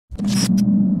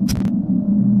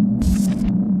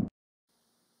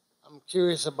I'm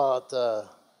curious about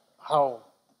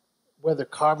whether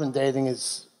carbon dating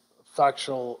is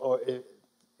factual, or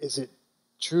is it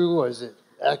true, or is it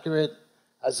accurate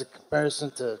as a comparison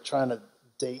to trying to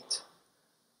date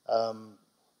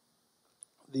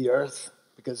the Earth?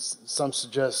 Because some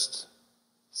suggest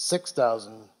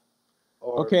 6,000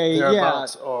 or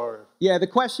thereabouts. Yeah, the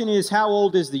question is, how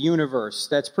old is the universe?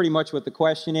 That's pretty much what the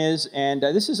question is, and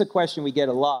this is a question we get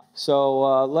a lot.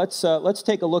 So let's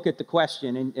take a look at the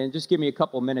question, and just give me a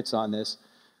couple minutes on this.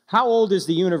 How old is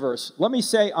the universe? Let me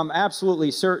say I'm absolutely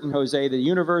certain, Jose, the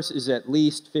universe is at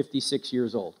least 56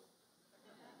 years old.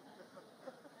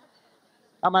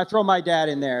 I'm going to throw my dad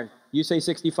in there. You say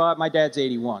 65? My dad's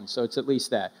 81, so it's at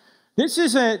least that. This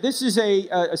is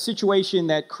a situation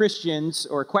that Christians,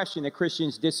 or a question that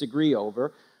Christians disagree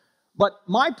over. But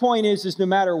my point is no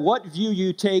matter what view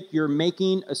you take, you're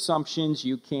making assumptions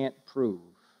you can't prove.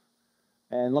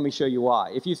 And let me show you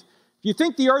why. If you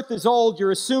think the Earth is old,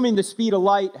 you're assuming the speed of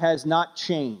light has not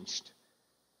changed.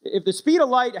 If the speed of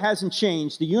light hasn't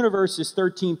changed, the universe is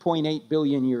 13.8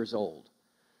 billion years old.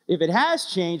 If it has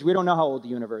changed, we don't know how old the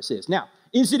universe is. Now,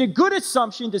 is it a good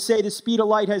assumption to say the speed of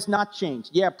light has not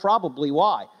changed? Yeah, probably.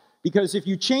 Why? Because if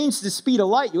you change the speed of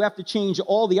light, you have to change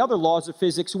all the other laws of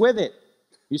physics with it.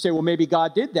 You say, well, maybe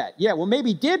God did that. Yeah, well,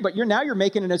 maybe he did, but now you're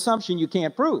making an assumption you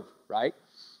can't prove, right?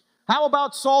 How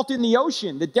about salt in the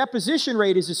ocean? The deposition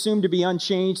rate is assumed to be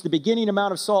unchanged. The beginning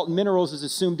amount of salt and minerals is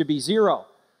assumed to be 0.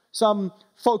 Some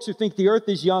folks who think the Earth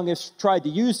is young have tried to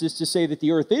use this to say that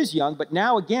the Earth is young, but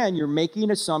now, again, you're making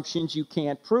assumptions you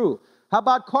can't prove. How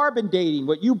about carbon dating,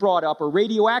 what you brought up, or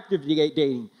radioactive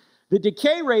dating? The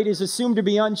decay rate is assumed to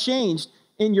be unchanged.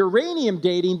 In uranium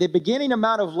dating, the beginning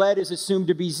amount of lead is assumed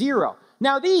to be 0.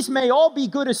 Now, these may all be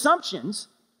good assumptions,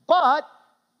 but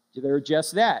they're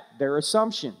just that. They're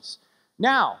assumptions.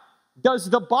 Now, does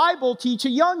the Bible teach a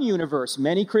young universe?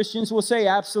 Many Christians will say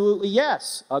absolutely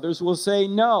yes. Others will say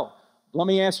no. Let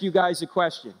me ask you guys a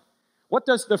question. What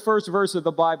does the first verse of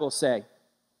the Bible say?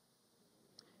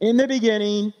 In the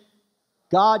beginning,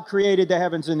 God created the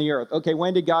heavens and the earth. Okay,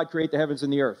 when did God create the heavens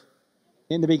and the earth?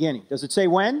 In the beginning. Does it say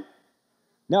when?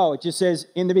 No, it just says,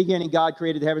 in the beginning, God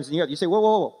created the heavens and the earth. You say, whoa,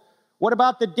 whoa, whoa. What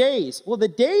about the days? Well, the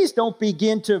days don't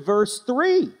begin to verse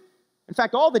 3. In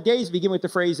fact, all the days begin with the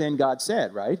phrase, and God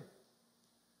said, right?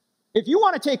 If you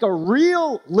want to take a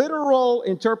real, literal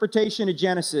interpretation of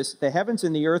Genesis, the heavens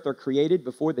and the earth are created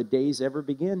before the days ever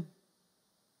begin.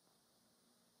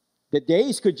 The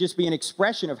days could just be an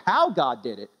expression of how God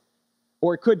did it,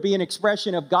 or it could be an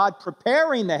expression of God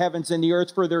preparing the heavens and the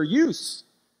earth for their use.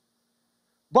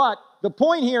 But the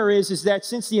point here is that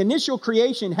since the initial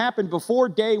creation happened before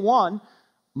day 1,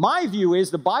 my view is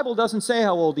the Bible doesn't say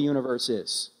how old the universe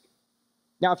is.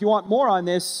 Now, if you want more on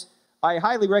this, I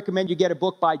highly recommend you get a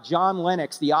book by John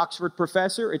Lennox, the Oxford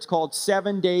professor. It's called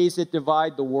 7 Days That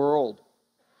Divide the World.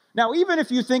 Now, even if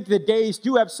you think the days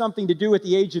do have something to do with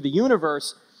the age of the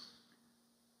universe,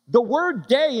 the word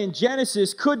day in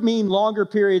Genesis could mean longer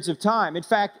periods of time. In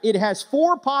fact, it has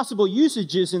 4 possible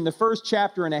usages in the first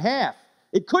chapter and a half.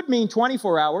 It could mean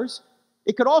 24 hours.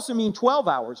 It could also mean 12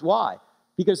 hours. Why?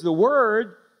 Because the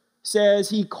word says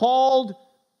he called,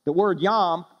 the word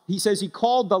yom, he says he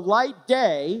called the light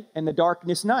day and the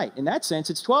darkness night. In that sense,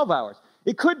 it's 12 hours.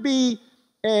 It could be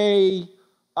a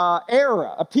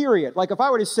era, a period. Like if I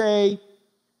were to say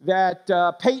that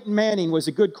Peyton Manning was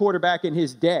a good quarterback in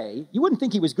his day, you wouldn't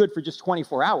think he was good for just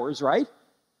 24 hours, right?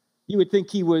 You would think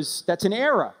that's an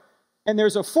era. And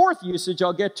there's a 4th usage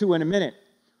I'll get to in a minute.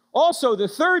 Also, the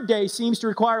 3rd day seems to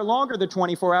require longer than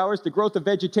 24 hours, the growth of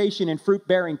vegetation and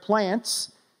fruit-bearing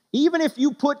plants. Even if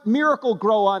you put Miracle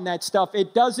Grow on that stuff,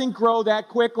 it doesn't grow that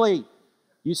quickly.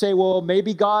 You say, well,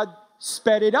 maybe God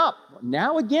sped it up.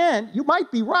 Now again, you might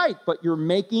be right, but you're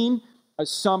making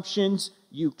assumptions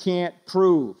you can't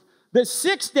prove. The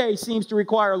 6th day seems to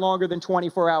require longer than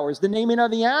 24 hours, the naming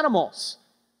of the animals.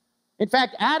 In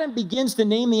fact, Adam begins to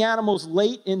name the animals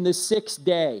late in the 6th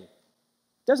day.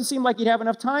 Doesn't seem like he'd have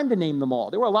enough time to name them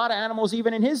all. There were a lot of animals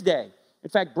even in his day. In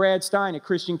fact, Brad Stein, a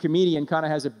Christian comedian, kind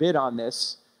of has a bit on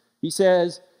this. He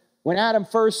says, when Adam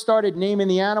first started naming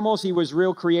the animals, he was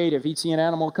real creative. He'd see an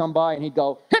animal come by and he'd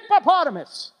go,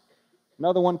 hippopotamus.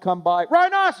 Another one come by,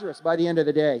 rhinoceros, by the end of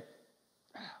the day.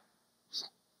 It's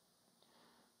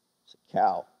a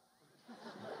cow.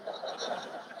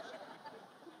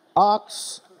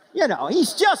 Ox. You know,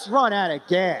 he's just run out of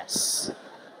gas.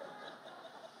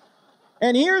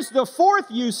 And here's the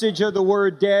 4th usage of the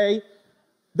word day.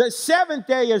 The 7th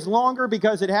day is longer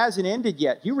because it hasn't ended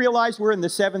yet. You realize we're in the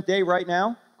 7th day right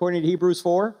now, according to Hebrews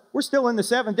 4? We're still in the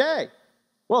 7th day.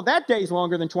 Well, that day's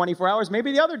longer than 24 hours.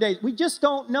 Maybe the other day. We just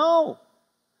don't know.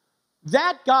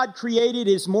 That God created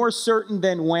is more certain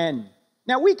than when.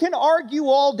 Now, we can argue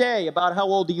all day about how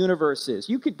old the universe is.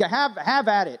 You could have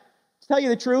at it. To tell you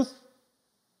the truth,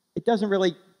 it doesn't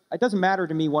matter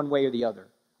to me one way or the other.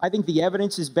 I think the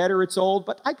evidence is better it's old,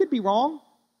 but I could be wrong.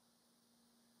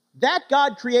 That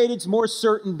God created is more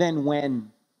certain than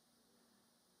when.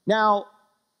 Now,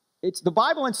 the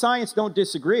Bible and science don't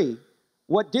disagree.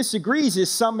 What disagrees is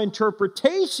some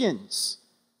interpretations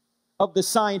of the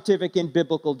scientific and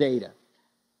biblical data.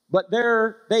 But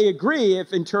they agree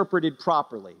if interpreted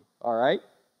properly, all right?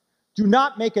 Do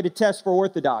not make it a test for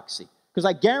orthodoxy. Because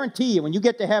I guarantee you, when you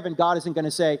get to heaven, God isn't going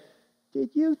to say, did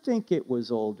you think it was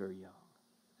old or young?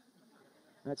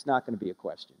 That's not going to be a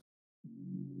question.